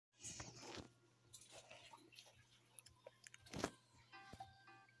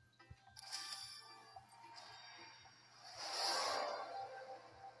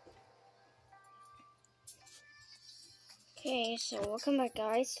Okay, so welcome back,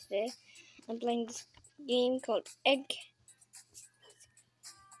 guys. Today I'm playing this game called Egg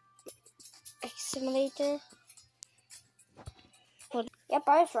Simulator. Well, yep,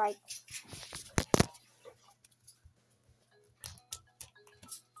 I was right.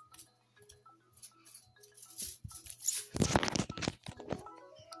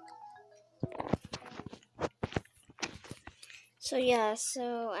 So yeah,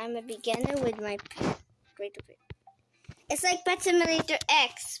 so I'm a beginner with my pet. Wait a bit. It's like Pet Simulator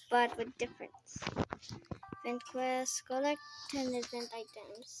X, but with difference. Event quest, collect 10 event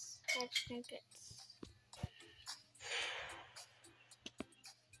items, catch 10 pets.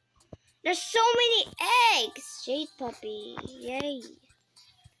 There's so many eggs! Jade puppy, yay.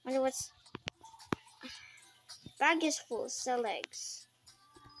 Wonder what's... Bag is full, sell eggs.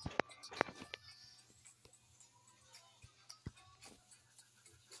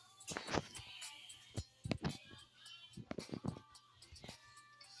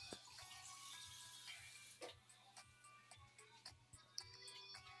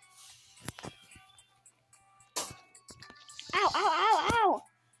 Ow, ow, ow, ow!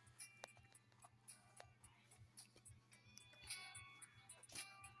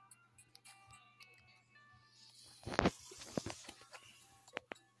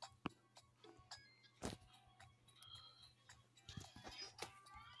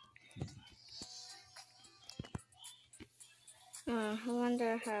 I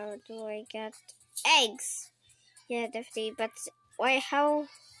wonder how do I get eggs? Yeah, definitely. But why? How?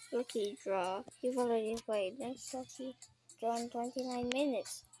 Lucky draw. You've already played. Next lucky draw in 29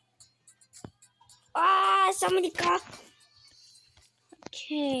 minutes. Ah, somebody got.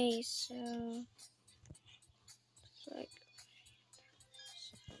 Okay, so it's like.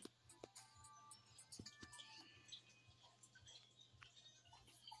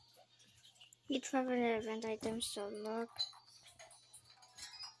 Each 500 event items to unlock.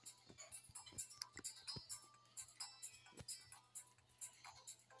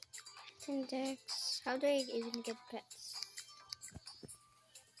 Index. How do I even get pets?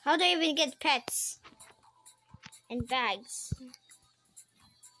 How do I even get pets? And bags.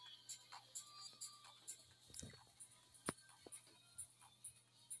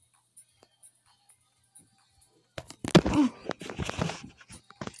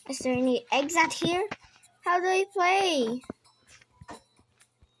 Is there any eggs out here? How do I play?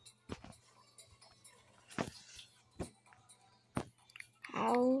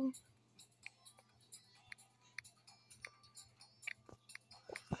 How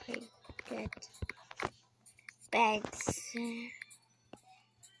I get bags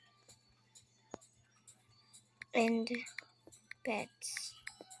and pets?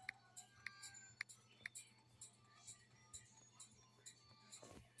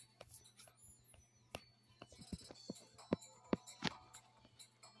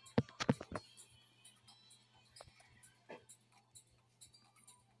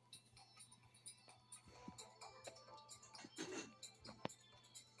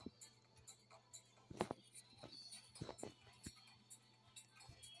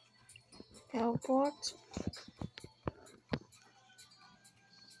 Teleport.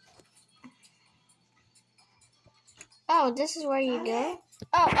 Oh, this is where you go?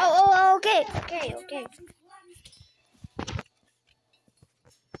 Oh, okay. Okay.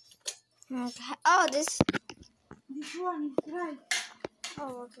 Oh, this one is right.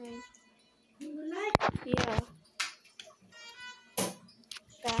 Oh, okay. You like? Yeah.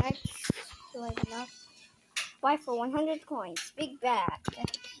 Bag. Do I have enough? Buy for 100 coins. Big bag.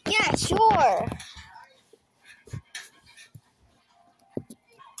 Yeah, sure.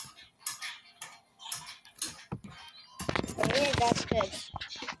 Okay, that's good.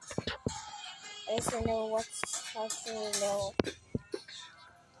 I just don't know what's how to know.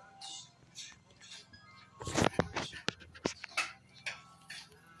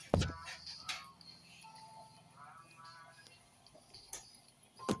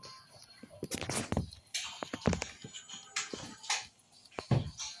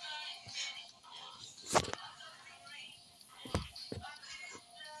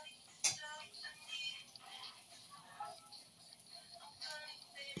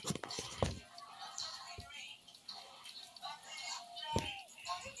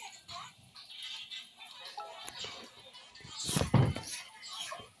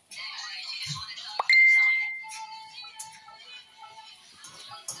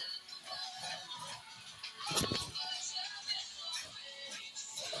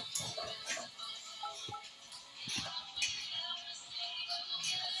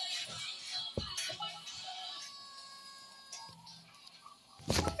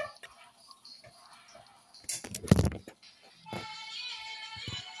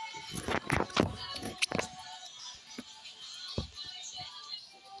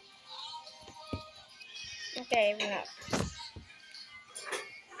 save now.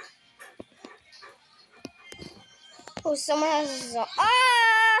 Oh, someone has a ah!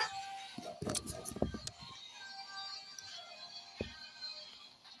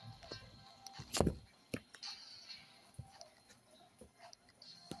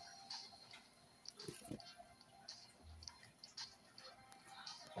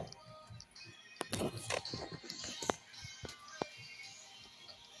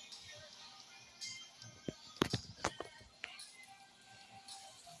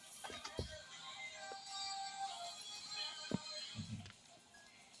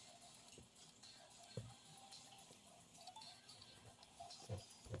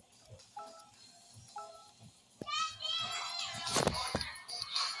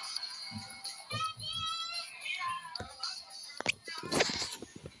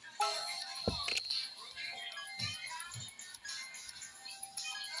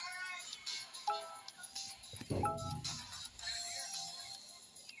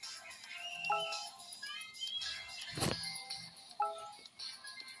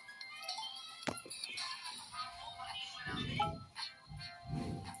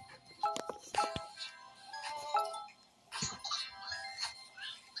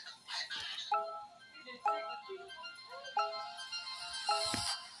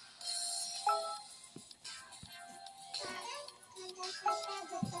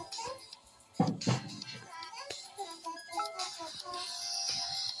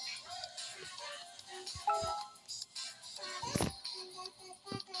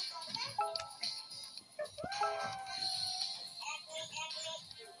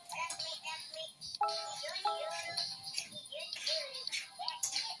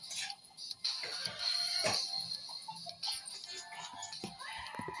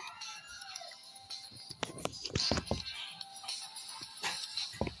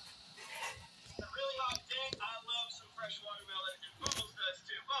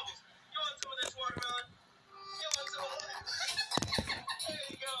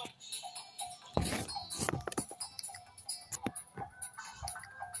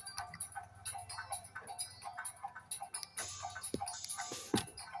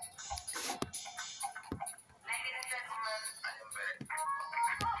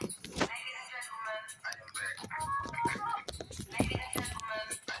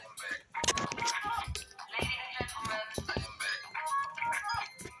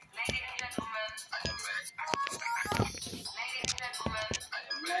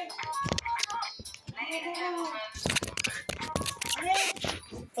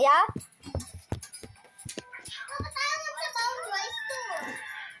 Yeah?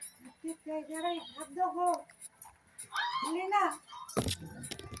 Hotdog oh. Huli na.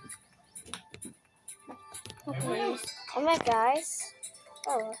 Okay. Oh my guys.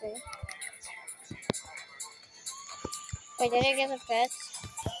 Oh, okay. Wait, did I get a pet?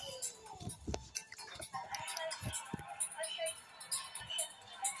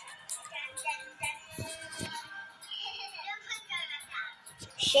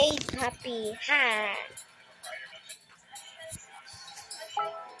 Shade puppy. Ha.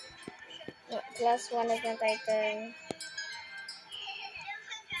 No, plus one event item.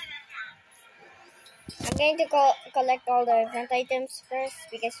 I'm going to collect all the event items first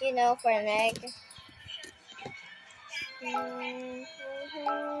because you know, for an egg.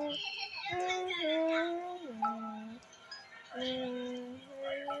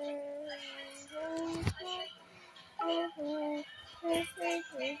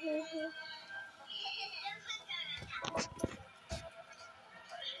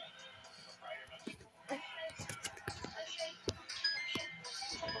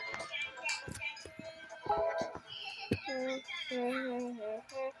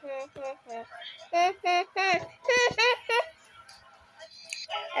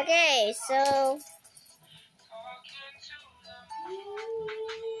 Okay, so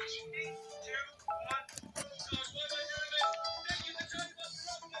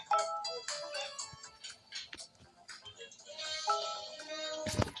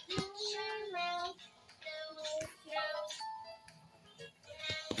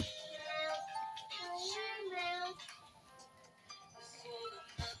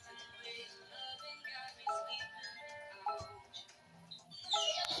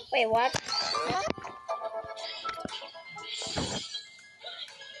wait, what?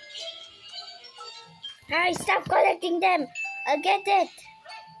 Hey, stop collecting them. I'll get it.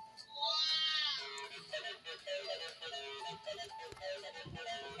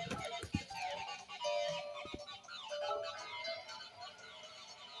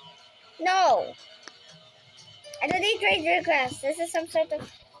 No. I don't need trade requests. This is some sort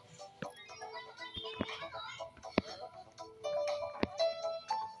of...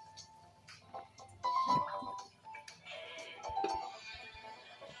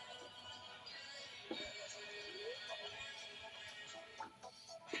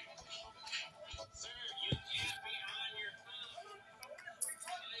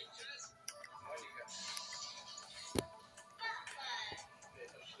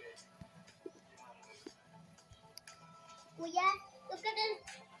 Kuya, look at it.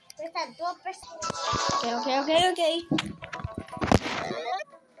 There's a 12%. Okay.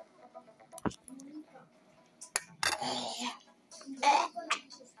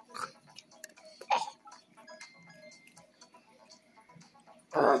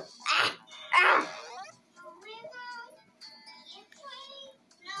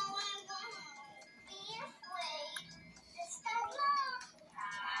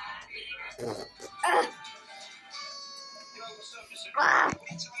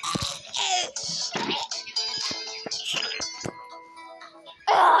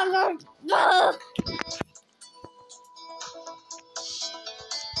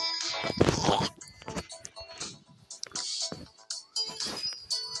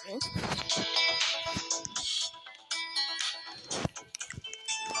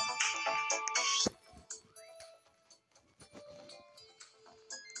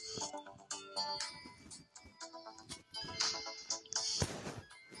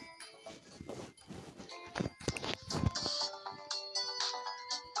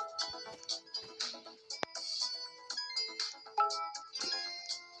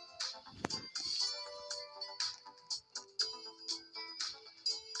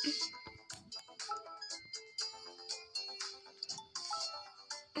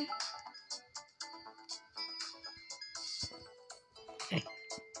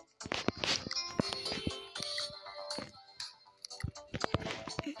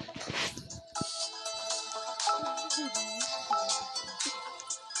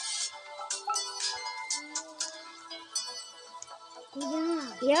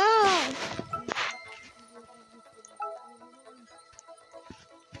 Yeah.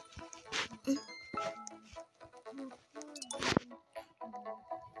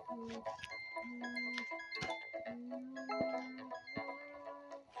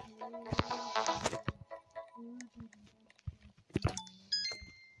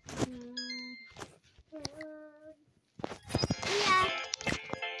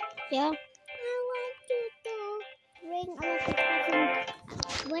 Yeah. I want you to bring a lot of presents.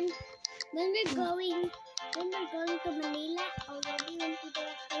 When we're going to Manila already, when people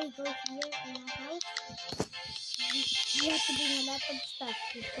actually go here in our house, we have to bring a lot of stuff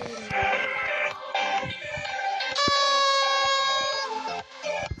to show them.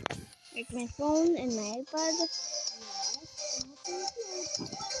 Like my phone and my iPad.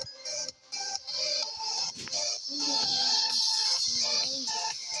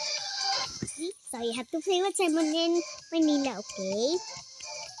 So you have to play with Simon in Manila, okay?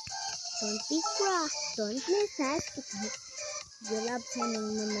 Don't be cross. Don't miss us because you love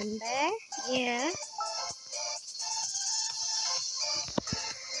Simon, remember? Yeah.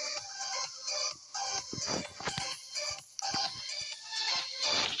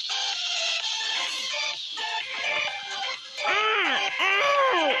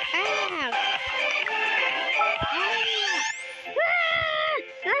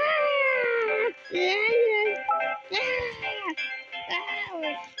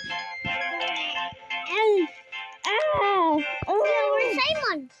 Ow! Ow! Ow! Where's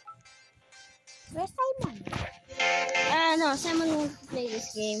Simon? Where's Simon? No, Simon won't play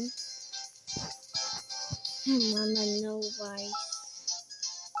this game. Mama, no why.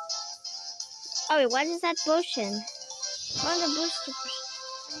 Oh wait, what is that potion? Oh, the booster.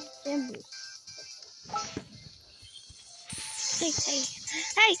 Boost.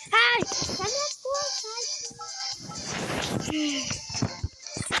 Hey! Come let's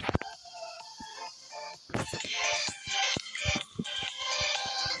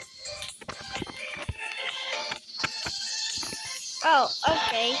Oh,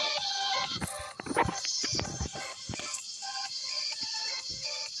 okay.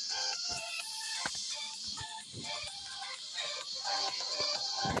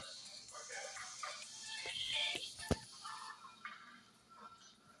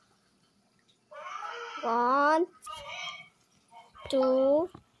 One, two,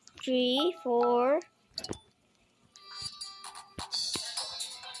 three, four,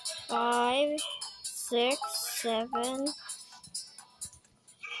 5, 6, 7,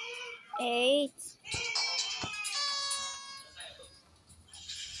 8,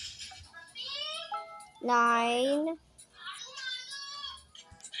 9,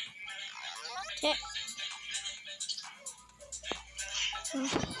 10.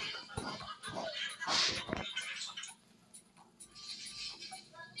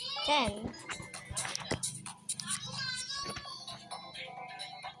 10.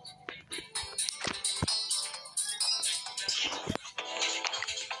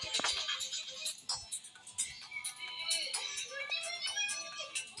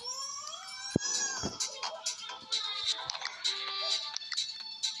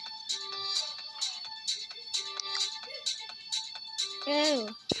 Oh.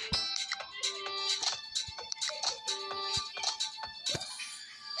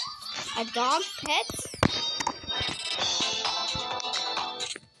 A dog pet?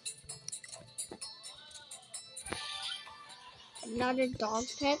 Another dog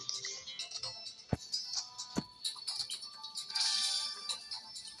pet?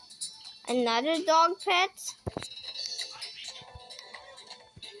 Another dog pet?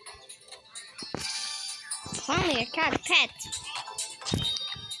 Finally, a cat pet.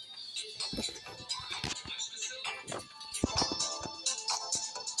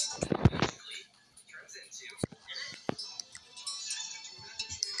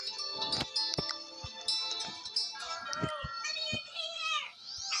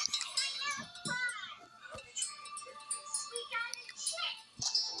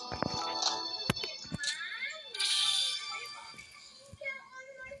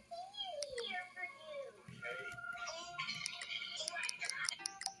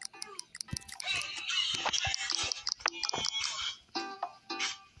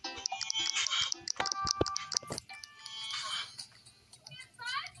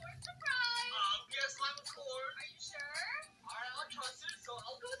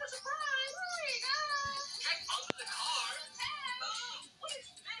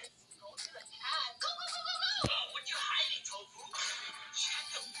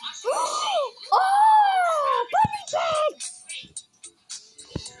 Oh, puppy pet!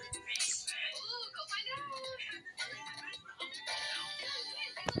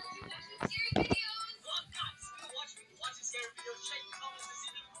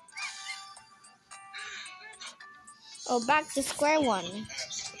 Oh, back to square one.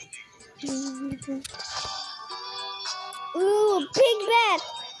 Ooh, big bat!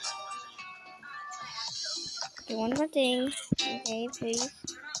 Okay, one more thing. Okay, please.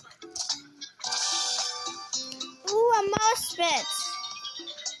 Ooh, a mouse pet!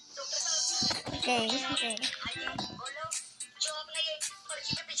 Okay.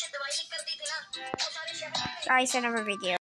 Guys, another video.